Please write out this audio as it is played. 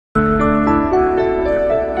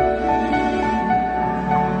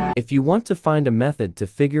If you want to find a method to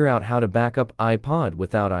figure out how to back up iPod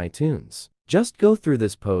without iTunes, just go through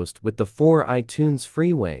this post with the 4 iTunes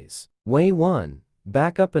free ways. Way 1.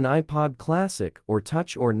 Back up an iPod Classic or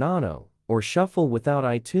Touch or Nano, or Shuffle without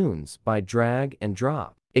iTunes by drag and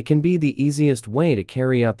drop. It can be the easiest way to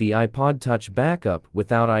carry out the iPod Touch backup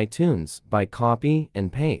without iTunes by copy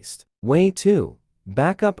and paste. Way 2.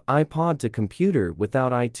 Backup iPod to computer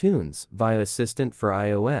without iTunes via Assistant for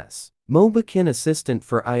iOS. Mobikin Assistant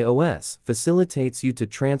for iOS facilitates you to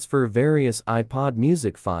transfer various iPod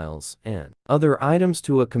music files and other items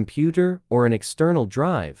to a computer or an external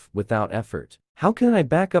drive without effort. How can I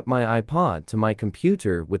back up my iPod to my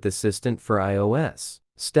computer with Assistant for iOS?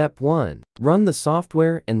 Step 1. Run the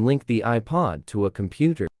software and link the iPod to a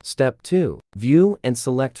computer. Step 2. View and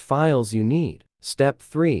select files you need. Step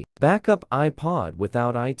 3. Backup iPod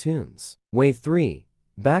without iTunes. Way 3.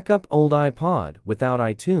 Backup old iPod without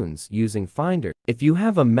iTunes using Finder. If you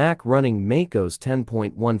have a Mac running macOS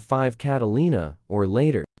 10.15 Catalina or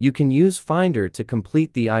later, you can use Finder to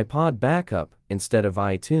complete the iPod backup instead of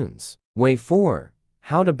iTunes. Way 4.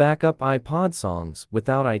 How to back up iPod songs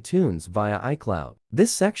without iTunes via iCloud.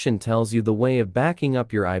 This section tells you the way of backing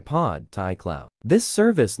up your iPod to iCloud. This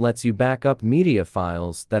service lets you back up media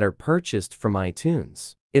files that are purchased from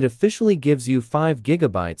iTunes. It officially gives you 5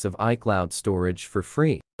 GB of iCloud storage for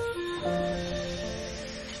free.